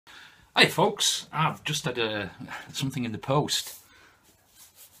Hey folks, I've just had something in the post.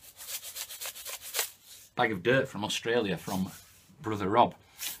 Bag of dirt from Australia from brother Rob.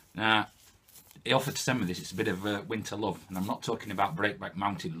 Now, he offered to send me this. It's a bit of winter love, and I'm not talking about breakback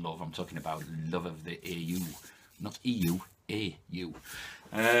mounted love. I'm talking about love of the AU, not EU, AU.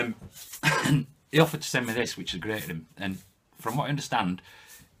 He offered to send me this, which is great of him. And from what I understand,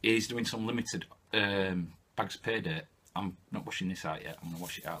 he's doing some limited bags of pay dirt. I'm not washing this out yet. I'm going to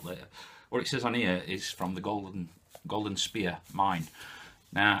wash it out later. What it says on here is from the Golden Spear mine.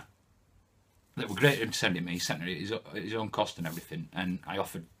 Now, that were great of him to send it me. He sent it at his own cost and everything. And I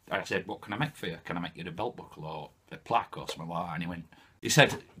said, what can I make for you? Can I make you a belt buckle or a plaque or something like that? And he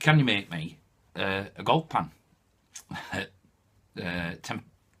said, can you make me a gold pan?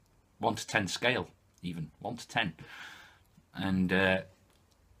 1 to 10 scale, even 1 to 10. And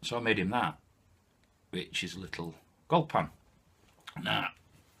so I made him that, which is a little gold pan. Now,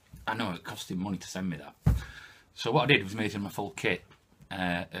 I know it cost him money to send me that. So what I did was made him a full kit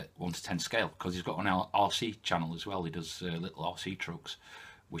at 1 to 10 scale, because he's got an RC channel as well. He does little RC trucks,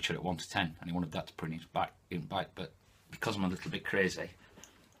 which are at 1 to 10, and he wanted that to put in his bike. But because I'm a little bit crazy,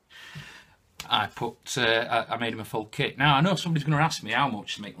 I made him a full kit. Now, I know somebody's going to ask me how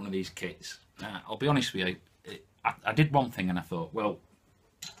much to make one of these kits. I'll be honest with you, I did one thing and I thought, well,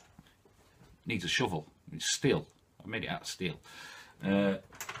 it needs a shovel. It's steel. I made it out of steel.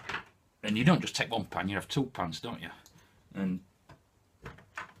 And you don't just take one pan, you have 2 pans, don't you? And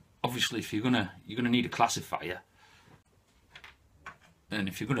obviously, if you're gonna need a classifier, and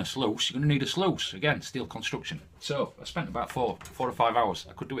if you're gonna sluice, you're gonna need a sluice. Again, steel construction. So I spent about 4 or 5 hours.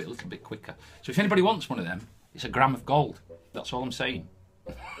 I could do it a little bit quicker. So if anybody wants one of them, it's a gram of gold. That's all I'm saying.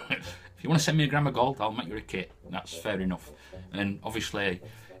 If you want to send me a gram of gold, I'll make you a kit. That's fair enough. And obviously,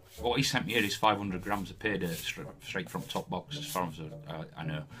 what he sent me here is 500 grams of pay dirt straight from top box, as far as I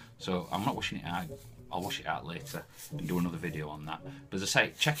know. So I'm not washing it out. I'll wash it out later and do another video on that. But as I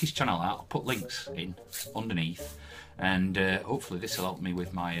say, check his channel out. I'll put links in underneath, and hopefully this will help me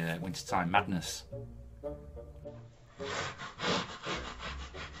with my wintertime madness.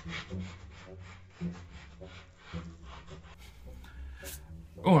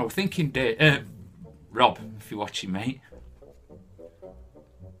 Oh, I was thinking, Rob, if you're watching, mate,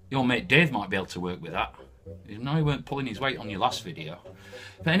 your mate Dave might be able to work with that. You know, he weren't pulling his weight on your last video.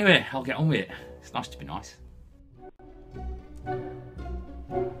 But anyway, I'll get on with it. It's nice to be nice.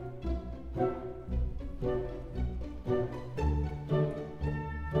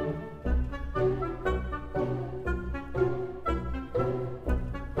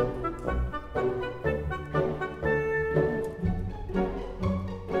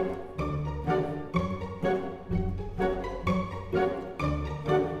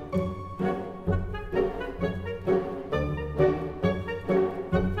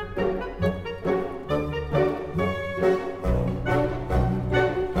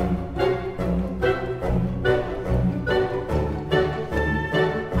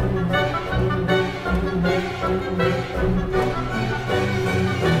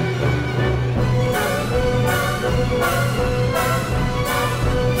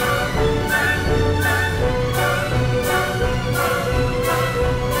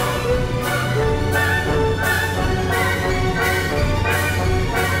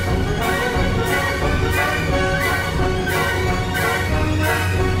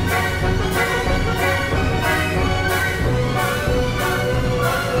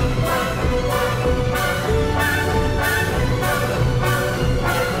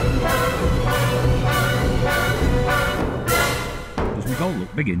 Gold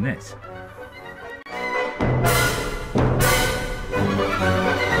look big in this.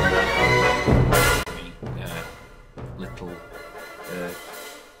 Little,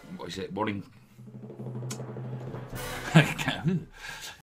 what is it?